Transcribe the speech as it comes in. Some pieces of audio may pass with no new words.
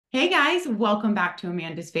Hey guys, welcome back to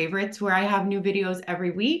Amanda's Favorites, where I have new videos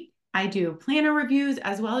every week. I do planner reviews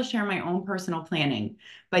as well as share my own personal planning.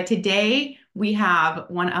 But today we have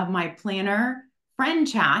one of my planner friend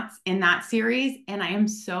chats in that series, and I am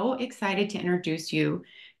so excited to introduce you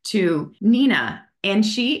to Nina. And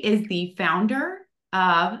she is the founder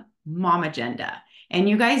of Mom Agenda. And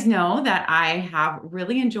you guys know that I have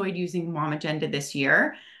really enjoyed using Mom Agenda this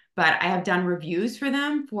year, but I have done reviews for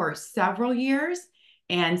them for several years.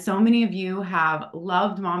 And so many of you have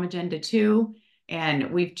loved Mom Agenda too.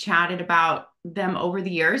 And we've chatted about them over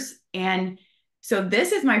the years. And so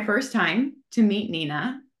this is my first time to meet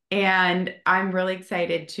Nina. And I'm really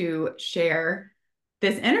excited to share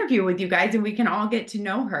this interview with you guys and we can all get to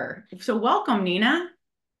know her. So welcome, Nina.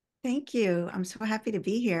 Thank you. I'm so happy to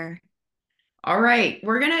be here. All right,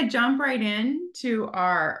 we're going to jump right into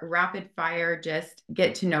our rapid fire, just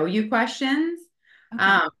get to know you questions. Okay.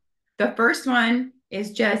 Um, the first one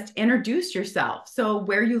is just introduce yourself. So,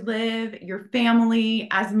 where you live, your family,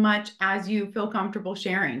 as much as you feel comfortable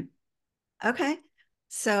sharing. Okay.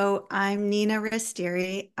 So I'm Nina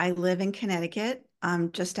Restieri. I live in Connecticut,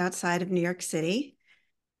 just outside of New York City,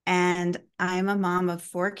 and I'm a mom of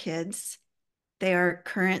four kids. They are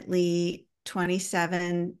currently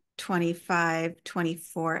 27, 25,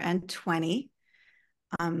 24, and 20.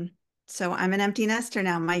 Um, so I'm an empty nester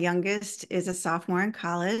now. My youngest is a sophomore in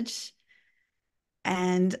college,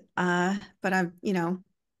 and but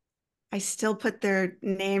I still put their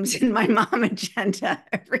names in my mom agenda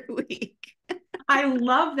every week. I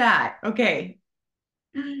love that. Okay.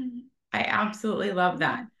 I absolutely love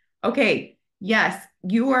that. Okay. Yes,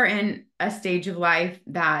 you are in a stage of life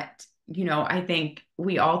that, I think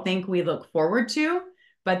we look forward to,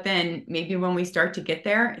 but then maybe when we start to get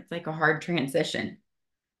there, it's like a hard transition.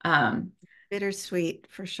 Um, Bittersweet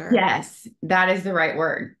for sure. yes, that is the right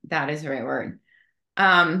word. That is the right word.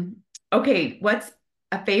 Um, okay, what's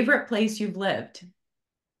a favorite place you've lived?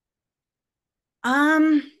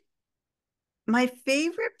 Um, my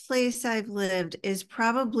favorite place I've lived is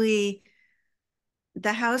probably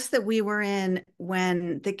the house that we were in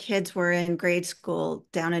when the kids were in grade school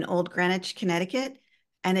down in Old Greenwich, Connecticut.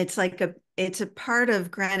 And it's a part of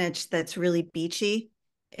Greenwich that's really beachy.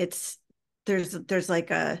 It's there's like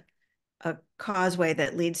a causeway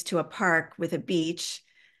that leads to a park with a beach.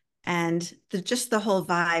 And just the whole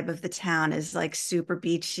vibe of the town is like super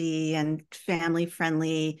beachy and family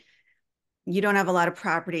friendly. You don't have a lot of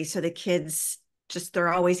property, so the kids just there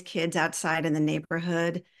are always kids outside in the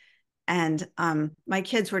neighborhood. And my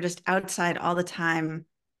kids were just outside all the time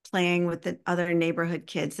playing with the other neighborhood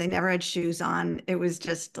kids. They never had shoes on. It was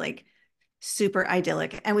just like super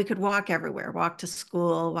idyllic. And we could walk everywhere, walk to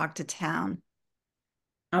school, walk to town.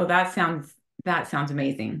 Oh, that sounds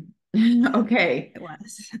amazing. Okay. It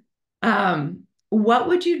was. What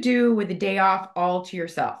would you do with a day off all to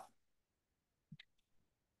yourself?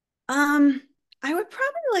 Um, I would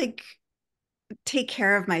probably like take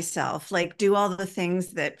care of myself, like do all the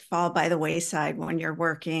things that fall by the wayside when you're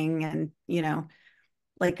working. And,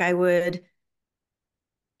 like I would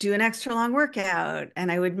do an extra long workout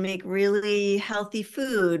and I would make really healthy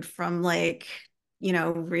food from like,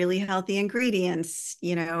 really healthy ingredients,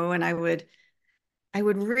 and I would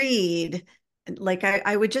read. Like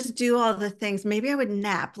I would just do all the things. Maybe I would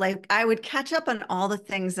nap. Like I would catch up on all the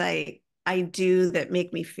things I do that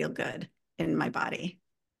make me feel good in my body.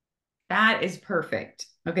 That is perfect.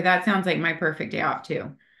 Okay, that sounds like my perfect day off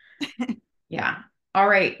too. Yeah. All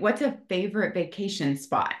right. What's a favorite vacation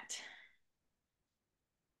spot?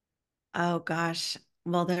 Oh gosh.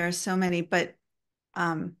 Well, there are so many, but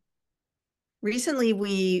um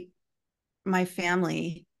recently my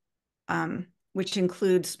family, which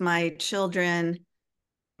includes my children's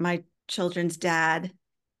dad,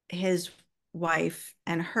 his wife,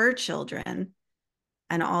 and her children,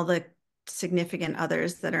 and all the significant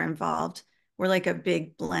others that are involved. We're like a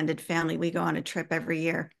big blended family. We go on a trip every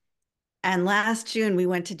year. And last June, we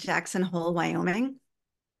went to Jackson Hole, Wyoming.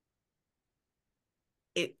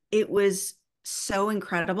 It was so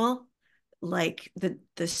incredible, like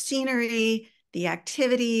the scenery, the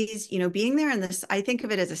activities, being there in this, I think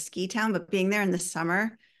of it as a ski town, but being there in the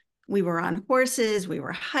summer, we were on horses, we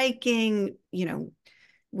were hiking,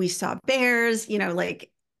 we saw bears,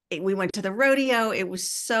 we went to the rodeo. It was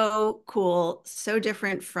so cool, so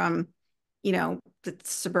different from, the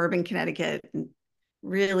suburban Connecticut,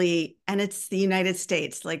 really. And it's the United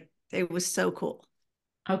States. Like it was so cool.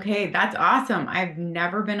 Okay, that's awesome. I've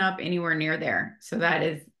never been up anywhere near there. So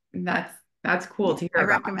that's cool Yeah, to hear I about.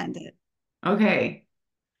 recommend it. Okay.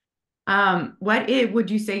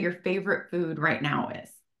 Would you say your favorite food right now is?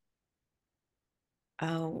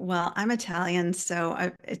 Oh, well, I'm Italian, so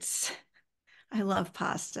I love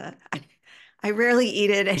pasta. I rarely eat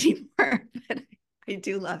it anymore, but I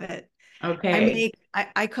do love it. Okay.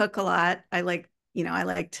 I cook a lot. I like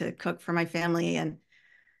to cook for my family and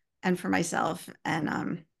for myself.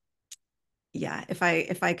 And yeah, if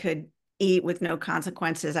I could eat with no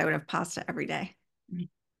consequences, I would have pasta every day.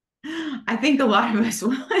 I think a lot of us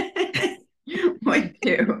would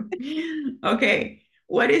too. Okay.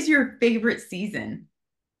 What is your favorite season?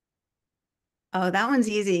 Oh, that one's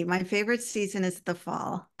easy. My favorite season is the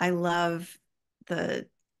fall. I love the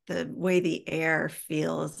the way the air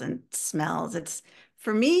feels and smells. It's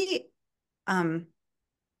for me, um,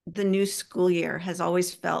 the new school year has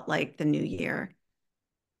always felt like the new year.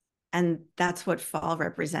 And that's what fall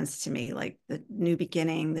represents to me, like the new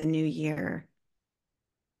beginning, the new year.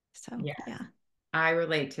 So, Yeah, yeah. I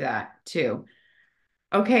relate to that too.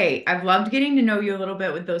 Okay, I've loved getting to know you a little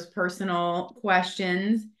bit with those personal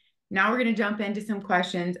questions. Now we're going to jump into some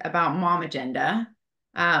questions about Mom Agenda.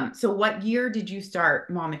 So what year did you start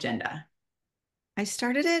Mom Agenda? I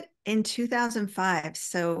started it in 2005.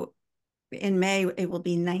 So in May, it will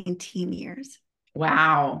be 19 years.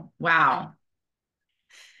 Wow. Wow.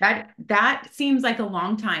 That seems like a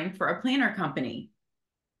long time for a planner company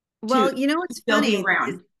to Well, you know what's still be funny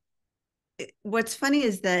is around. what's funny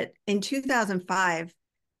is that in 2005,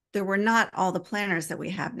 there were not all the planners that we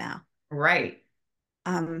have now. Right.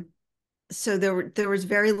 Um, so there was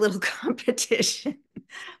very little competition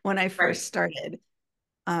when I Right. first started.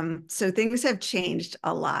 So things have changed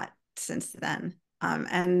a lot since then.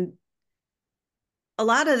 And a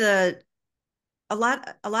lot of the a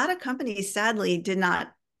lot of companies sadly did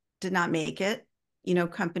not make it, you know,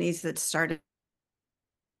 companies that started.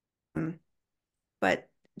 But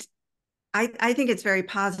I think it's very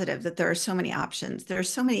positive that there are so many options. There are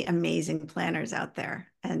so many amazing planners out there.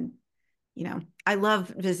 And, you know, I love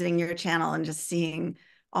visiting your channel and just seeing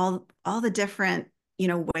all the different, you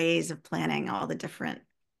know, ways of planning, all the different,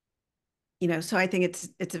 you know, so I think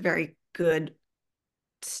it's a very good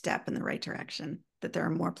step in the right direction that there are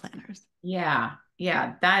more planners. Yeah.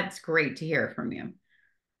 Yeah. That's great to hear from you.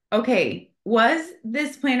 Okay. Was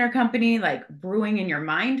this planner company like brewing in your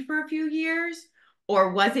mind for a few years,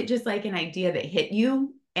 or was it just like an idea that hit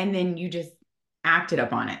you and then you just acted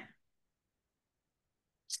upon it?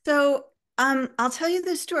 So, I'll tell you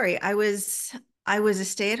the story. I was a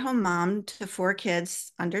stay-at-home mom to four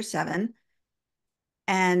kids under seven,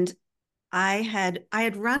 and I had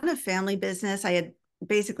run a family business. I had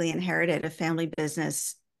basically inherited a family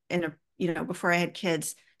business in a, you know, before I had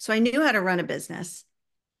kids. So I knew how to run a business.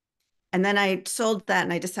 And then I sold that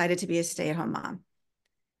and I decided to be a stay-at-home mom.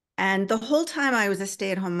 And the whole time I was a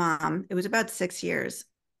stay-at-home mom, it was about 6 years,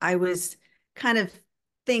 I was kind of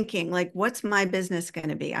thinking, like, what's my business going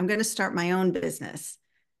to be? I'm going to start my own business.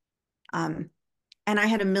 Um, and I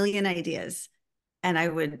had a million ideas. And I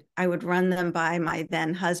would run them by my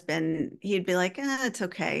then husband. He'd be like, it's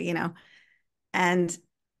okay, you know. And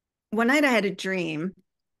one night I had a dream,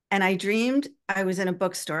 and I dreamed I was in a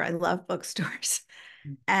bookstore. I love bookstores.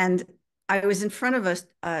 And I was in front of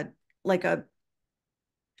like a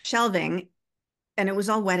shelving, and it was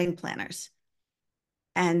all wedding planners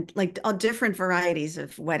and like all different varieties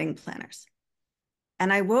of wedding planners.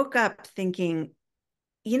 And I woke up thinking,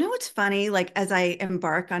 you know what's funny? Like as I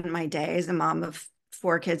embark on my day as a mom of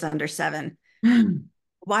four kids under seven,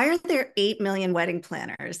 why are there 8 million wedding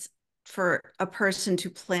planners for a person to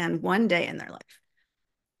plan one day in their life?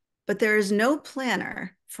 But there is no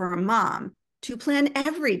planner for a mom to plan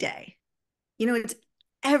every day. You know, it's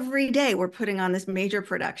every day we're putting on this major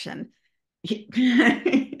production.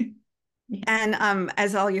 And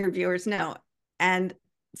as all your viewers know. And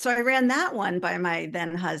so I ran that one by my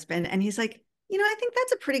then husband, and he's like, you know, I think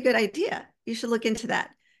that's a pretty good idea. You should look into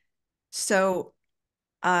that. So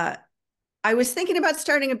uh, I was thinking about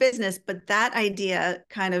starting a business, but that idea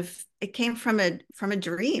kind of it came from a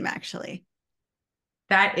dream, actually.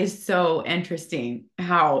 That is so interesting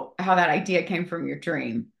how that idea came from your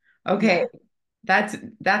dream. Okay, Yeah. that's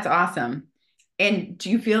awesome. And do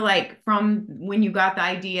you feel like from when you got the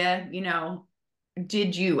idea,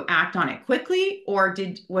 did you act on it quickly or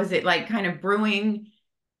did was it like kind of brewing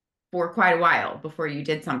for quite a while before you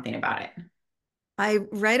did something about it? I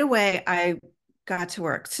right away I got to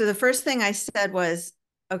work. So the first thing I said was,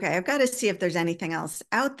 okay, I've got to see if there's anything else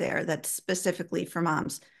out there that's specifically for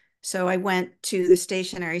moms. So I went to the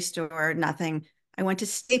stationery store, nothing. I went to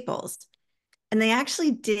Staples, and they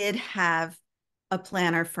actually did have a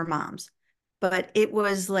planner for moms, but it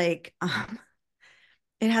was like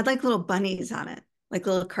it had like little bunnies on it, like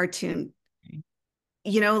little cartoon,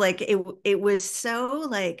 you know, like it was so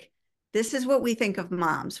like this is what we think of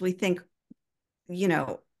moms. We think, you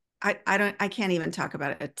know, I can't even talk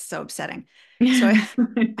about it. It's so upsetting. So I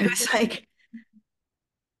was like,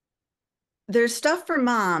 there's stuff for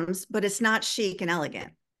moms, but it's not chic and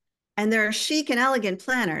elegant. And there are chic and elegant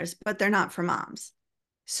planners, but they're not for moms.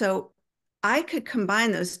 So I could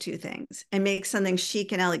combine those two things and make something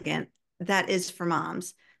chic and elegant that is for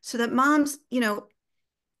moms so that moms,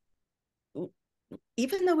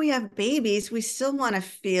 even though we have babies, we still want to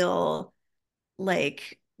feel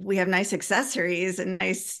like we have nice accessories and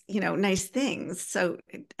nice, nice things. So,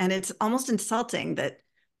 and it's almost insulting that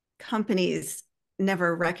companies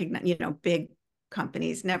never recognize, big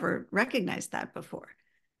companies never recognized that before.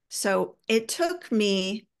 So it took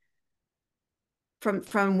me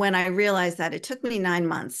from when I realized that, it took me 9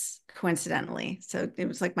 months, coincidentally. So it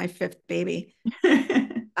was like my fifth baby.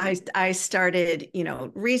 I started,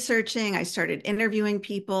 researching, I started interviewing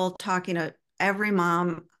people, talking to every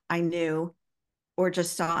mom I knew or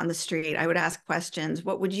just saw on the street. I would ask questions.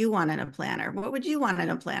 What would you want in a planner? What would you want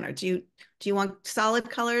in a planner? Do you want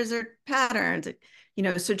solid colors or patterns?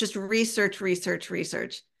 So just research.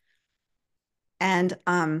 And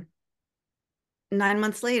 9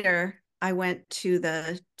 months later, I went to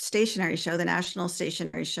the stationery show, the National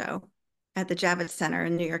Stationery Show at the Javits Center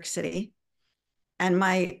in New York City. And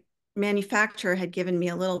my manufacturer had given me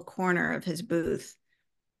a little corner of his booth.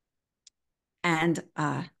 And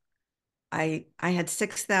I had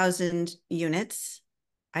 6,000 units.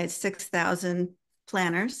 I had 6,000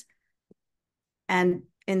 planners. And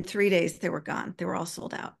in 3 days, they were gone. They were all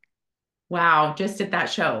sold out. Wow, just at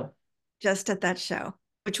that show. Just at that show,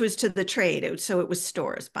 which was to the trade. So it was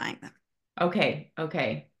stores buying them. Okay,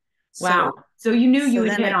 okay. Wow. So, So you knew you so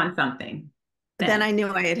would then hit I, on something then then. I knew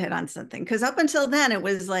I had hit on something. Because up until then, it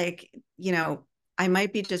was like, I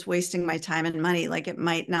might be just wasting my time and money. Like it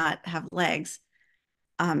might not have legs.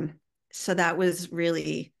 Um, so that was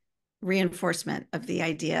really reinforcement of the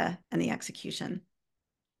idea and the execution.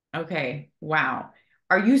 Okay, wow.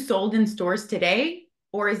 Are you sold in stores today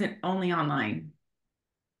or is it only online?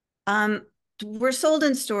 Um, we're sold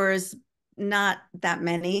in stores, not that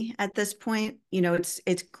many at this point.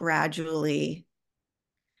 It's gradually,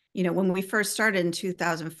 when we first started in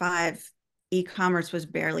 2005, e-commerce was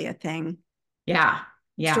barely a thing. Yeah,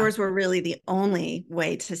 yeah, Stores were really the only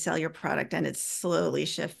way to sell your product, and it's slowly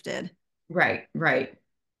shifted. right, right.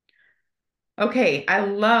 Okay, I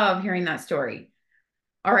love hearing that story.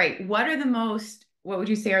 All right, what would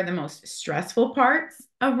you say are the most stressful parts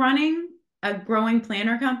of running a growing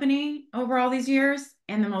planner company over all these years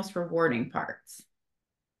and the most rewarding parts?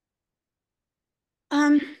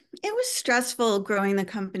 It was stressful growing the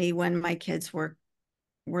company when my kids were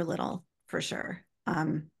little, for sure.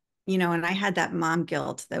 And I had that mom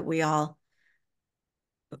guilt that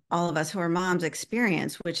all of us who are moms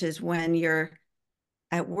experience, which is when you're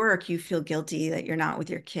at work, you feel guilty that you're not with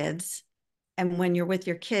your kids. And when you're with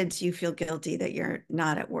your kids, you feel guilty that you're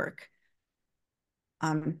not at work.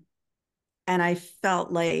 Um, and I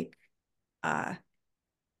felt like uh,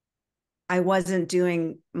 I wasn't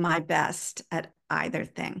doing my best at either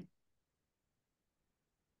thing.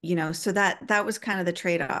 So that was kind of the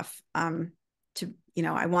trade-off.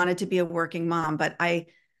 I wanted to be a working mom, but I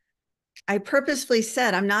purposefully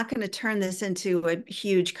said, I'm not going to turn this into a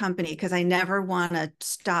huge company because I never want to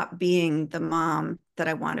stop being the mom that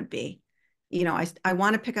I want to be. I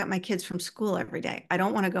want to pick up my kids from school every day. I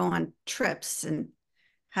don't want to go on trips and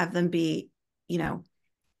have them be, you know,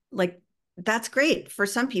 like that's great for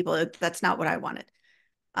some people. That's not what I wanted.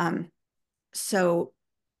 Um, so,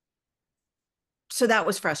 so that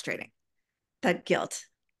was frustrating, that guilt.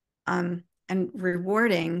 And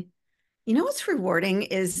rewarding, what's rewarding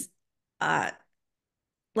is, uh,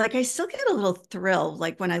 like I still get a little thrill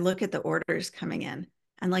like when I look at the orders coming in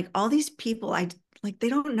and like all these people I like they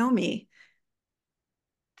don't know me.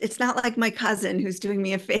 It's not like my cousin who's doing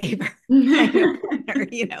me a favor buying a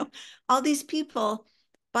planner, all these people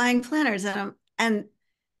buying planners and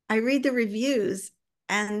I read the reviews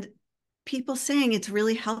and people saying it's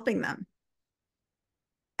really helping them.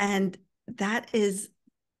 And that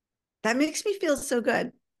makes me feel so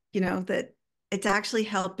good, that it's actually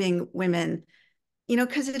helping women,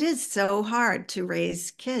 because it is so hard to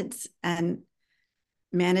raise kids and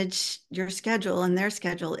manage your schedule and their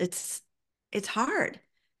schedule. It's hard.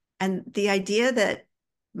 And the idea that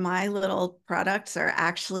my little products are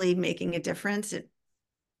actually making a difference,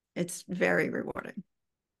 it's very rewarding.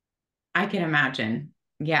 I can imagine.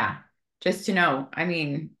 Yeah. Just to know, I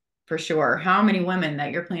mean, for sure, how many women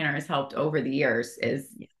that your planner has helped over the years is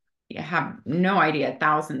Yeah. you have no idea,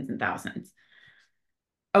 thousands and thousands.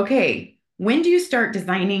 Okay. When do you start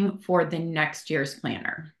designing for the next year's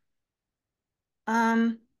planner?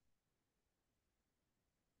 Um,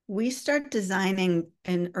 we start designing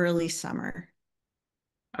in early summer,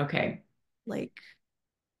 Okay. like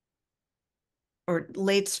or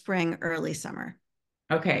late spring, early summer,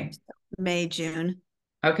 Okay. May, June.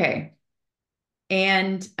 Okay.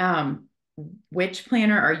 And which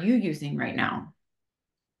planner are you using right now?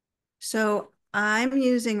 So I'm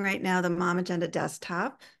using right now the Mom Agenda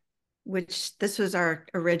Desktop, which this was our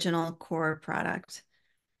original core product.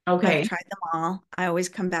 I've Okay. tried them all. I always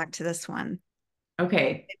come back to this one.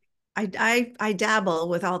 Okay. I dabble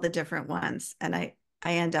with all the different ones, and I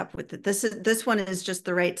end up with it. This one is just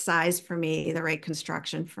the right size for me, the right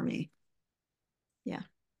construction for me. Yeah.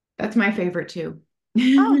 That's my favorite too.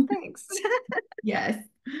 Oh, thanks. Yes.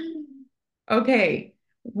 Okay.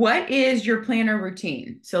 What is your planner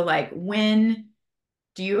routine? So, like, when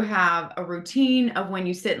do you have a routine of when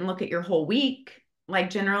you sit and look at your whole week, like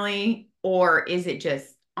generally, or is it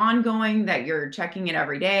just ongoing that you're checking it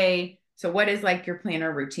every day? So, what is like your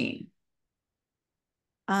planner routine?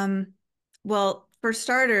 Um, well, for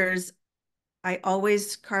starters, I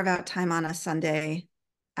always carve out time on a Sunday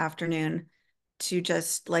afternoon to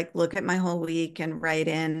just like look at my whole week and write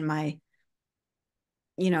in my,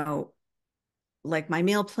 you know, like my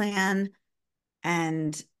meal plan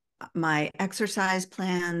and my exercise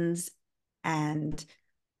plans and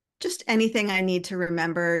just anything I need to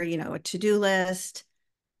remember, a to-do list,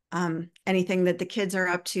 anything that the kids are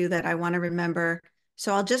up to that I want to remember.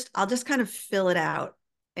 So I'll just kind of fill it out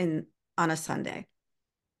in on a Sunday.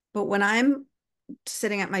 But when I'm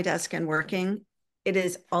sitting at my desk and working, it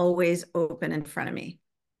is always open in front of me.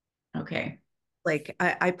 Okay. Like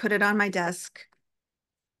I put it on my desk.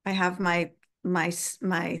 I have my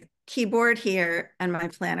keyboard here and my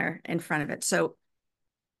planner in front of it. So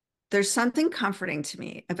there's something comforting to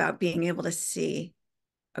me about being able to see,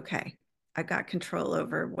 okay, I got control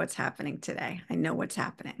over what's happening today. I know what's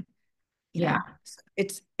happening. You Yeah. know,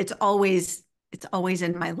 it's always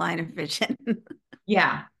in my line of vision.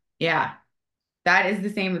 Yeah. Yeah. That is the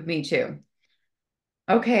same with me too.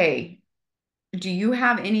 Okay. Do you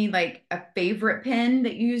have any like a favorite pen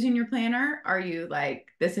that you use in your planner? Are you like,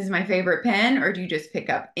 this is my favorite pen, or do you just pick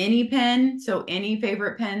up any pen? So, any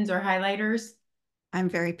favorite pens or highlighters? I'm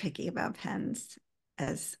very picky about pens,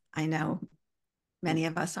 as I know many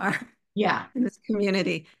of us are Yeah. in this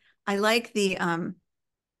community. I like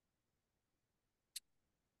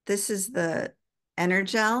this is the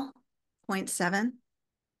Energel point 0.7.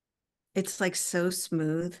 It's like so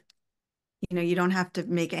smooth. You don't have to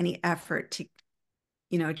make any effort to,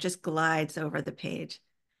 it just glides over the page.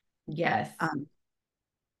 Yes. Um,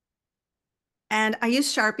 and I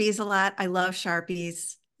use Sharpies a lot. I love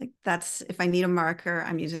Sharpies. Like that's if I need a marker,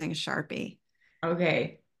 I'm using a Sharpie.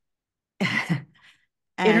 Okay. And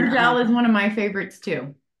Intergel is one of my favorites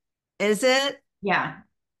too. is it? Yeah.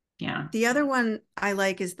 Yeah. The other one I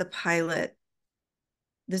like is the Pilot.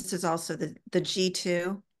 This is also the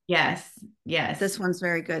G2. Yes. Yes. This one's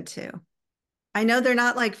very good too. I know they're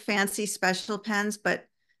not like fancy special pens, but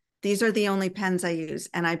these are the only pens I use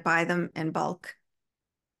and I buy them in bulk.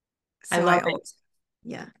 I So I love it. always,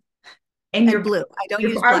 yeah. And And blue. I don't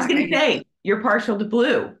use I was black. I going to use say, blue. you're partial to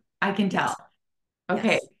blue. I can tell. Yes. Okay.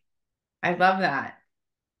 Yes. I love that.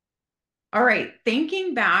 All right.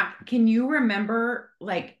 Thinking back, can you remember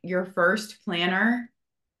like your first planner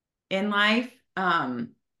in life?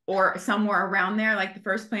 Or somewhere around there, like the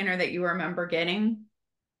first planner that you remember getting?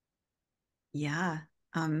 Yeah.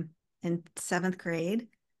 In seventh grade,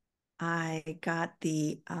 I got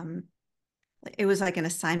it was like an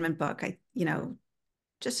assignment book.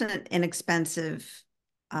 Just an inexpensive,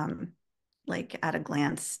 um, like at a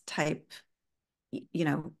glance type, you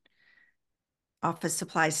know, office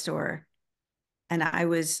supply store. And I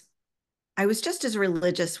was just as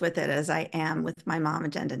religious with it as I am with my mom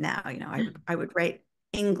agenda now. I would write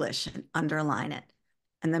English and underline it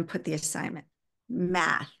and then put the assignment,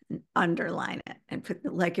 math and underline it and put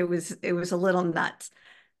like it was a little nuts.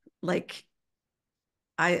 Like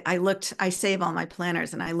I save all my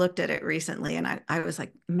planners and I looked at it recently and I was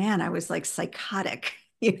like, man, I was like psychotic,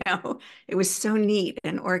 it was so neat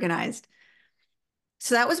and organized.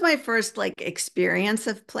 So that was my first like experience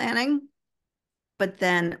of planning. But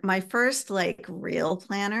then my first like real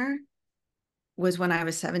planner was when I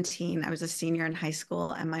was 17. I was a senior in high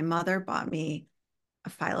school, and my mother bought me a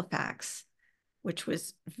Filofax, which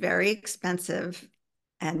was very expensive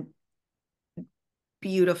and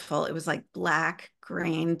beautiful. It was like black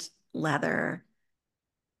grained leather.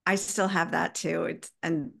 I still have that too.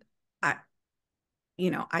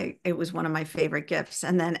 I, it was one of my favorite gifts.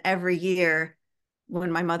 And then every year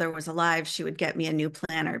when my mother was alive, she would get me a new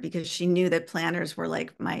planner because she knew that planners were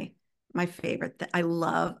like my favorite.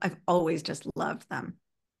 I've always just loved them.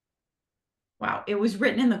 Wow. It was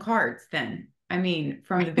written in the cards then. I mean,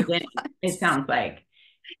 from the beginning, it sounds like.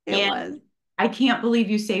 It And was. I can't believe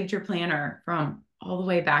you saved your planner from all the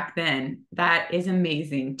way back then. That is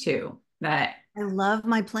amazing too. That I love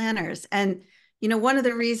my planners. And, one of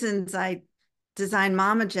the reasons I designed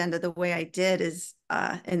Mom Agenda the way I did is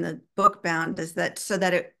in the book bound is that so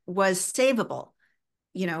that it was savable,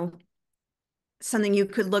 you know, something you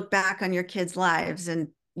could look back on your kids' lives and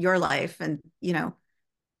your life and,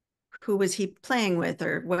 who was he playing with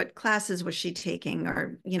or what classes was she taking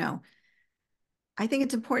or, I think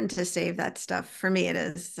it's important to save that stuff. For me, it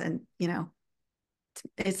is. And,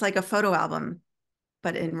 it's like a photo album,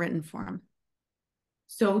 but in written form.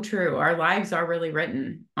 so true. Our lives are really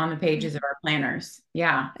written on the pages of our planners.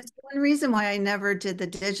 Yeah. That's one reason why I never did the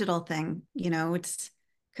digital thing. It's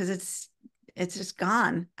because it's just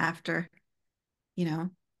gone after, you know,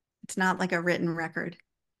 it's not like a written record.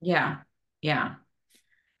 Yeah. Yeah.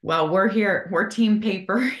 Well, we're here. We're team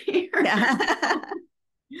paper here. Yeah.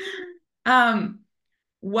 Um,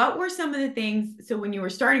 what were some of the things? So when you were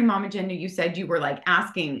starting Mom Agenda, you said you were like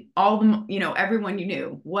asking all the, everyone you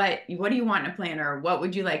knew, what do you want in a planner? What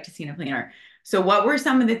would you like to see in a planner? So what were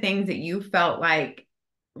some of the things that you felt like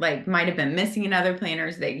might have been missing in other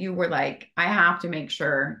planners that you were like, I have to make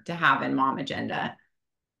sure to have in Mom Agenda?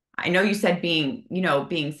 I know you said being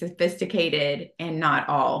sophisticated and not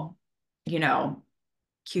all, you know,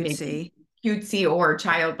 maybe Cutesy. cutesy or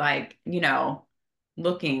childlike,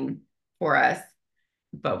 looking for us.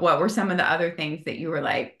 But what were some of the other things that you were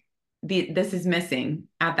like, this is missing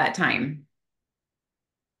at that time?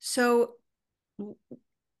 So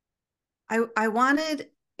I wanted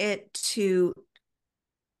it to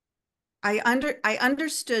I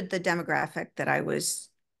understood the demographic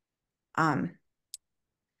um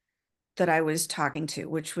that I was talking to,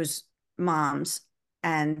 which was moms.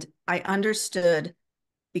 And I understood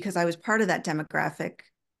because I was part of that demographic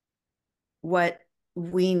what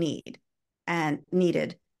we needed.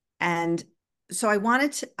 And so I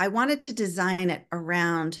wanted to design it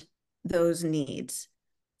around those needs.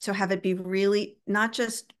 So have it be really not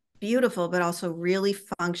just beautiful, but also really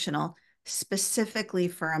functional, specifically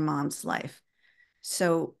for a mom's life.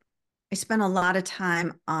 So I spent a lot of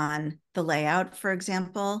time on the layout, for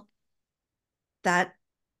example. That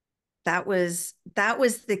that was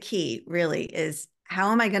the key, really, is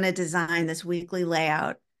how am I going to design this weekly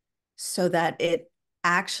layout so that it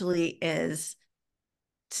actually is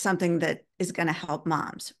something that is going to help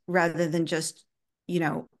moms rather than just,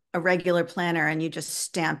 a regular planner and you just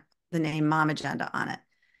stamp the name Mom Agenda on it.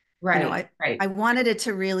 Right, I right. wanted it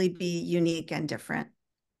to really be unique and different.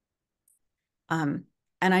 Um,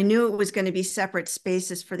 and I knew it was going to be separate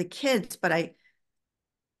spaces for the kids, but I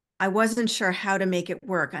wasn't sure how to make it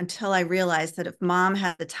work until I realized that if mom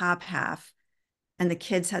had the top half and the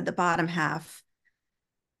kids had the bottom half,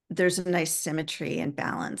 there's a nice symmetry and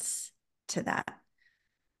balance to that.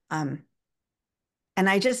 Um, and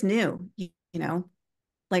I just knew,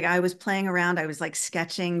 like I was playing around, I was like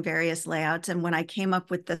sketching various layouts. And when I came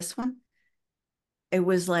up with this one, it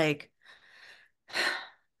was like,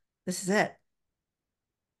 this is it,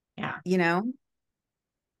 Yeah. you know,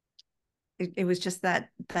 it was just that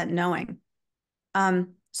knowing.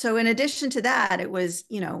 So in addition to that, it was,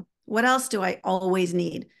 what else do I always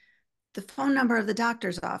need? The phone number of the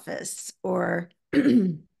doctor's office or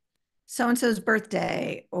so-and-so's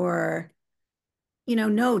birthday or,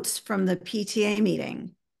 notes from the PTA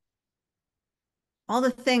meeting, all the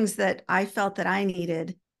things that I felt that I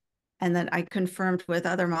needed and that I confirmed with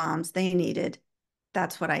other moms they needed.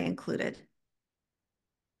 That's what I included.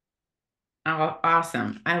 Oh,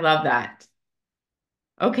 awesome. I love that.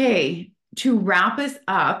 Okay, to wrap us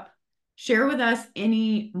up, share with us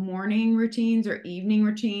any morning routines or evening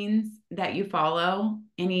routines that you follow,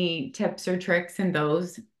 any tips or tricks in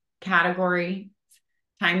those category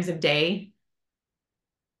times of day.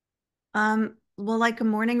 Well, like a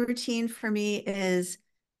morning routine for me is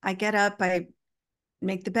I get up, I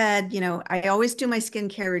make the bed, I always do my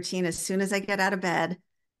skincare routine as soon as I get out of bed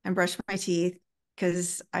and brush my teeth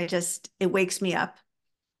because it wakes me up.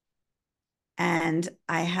 And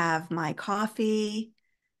I have my coffee,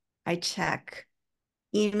 I check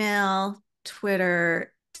email,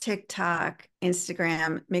 Twitter, TikTok,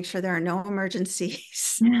 Instagram, make sure there are no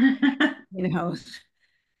emergencies, you know,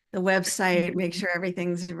 the website, make sure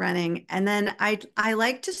everything's running. And then I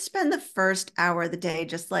like to spend the first hour of the day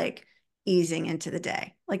just like easing into the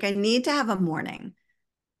day. Like I need to have a morning.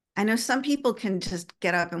 I know some people can just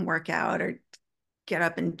get up and work out or get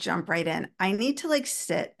up and jump right in. I need to like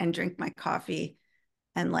sit and drink my coffee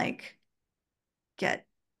and like get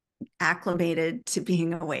acclimated to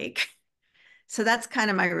being awake. So that's kind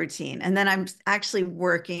of my routine. And then I'm actually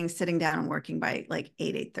working, sitting down and working by like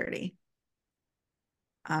 8, 8:30.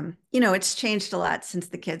 It's changed a lot since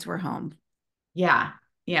the kids were home. Yeah.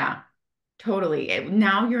 Yeah. Totally.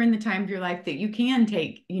 Now you're in the time of your life that you can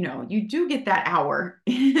take, you do get that hour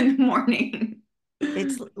in the morning.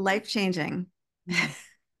 It's life changing.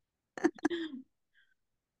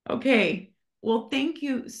 Okay. Well, thank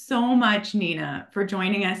you so much, Nina, for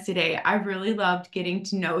joining us today. I really loved getting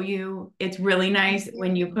to know you. It's really Thank nice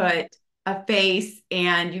when you you. put a face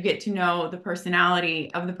and you get to know the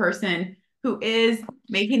personality of the person who is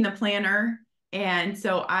making the planner. And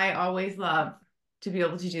so I always love to be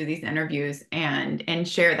able to do these interviews and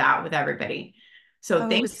share that with everybody. So Oh, it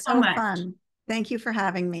thank was you so so much. fun. Thank you for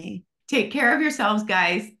having me. Take care of yourselves,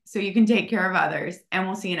 guys, so you can take care of others. And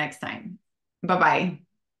we'll see you next time. Bye bye.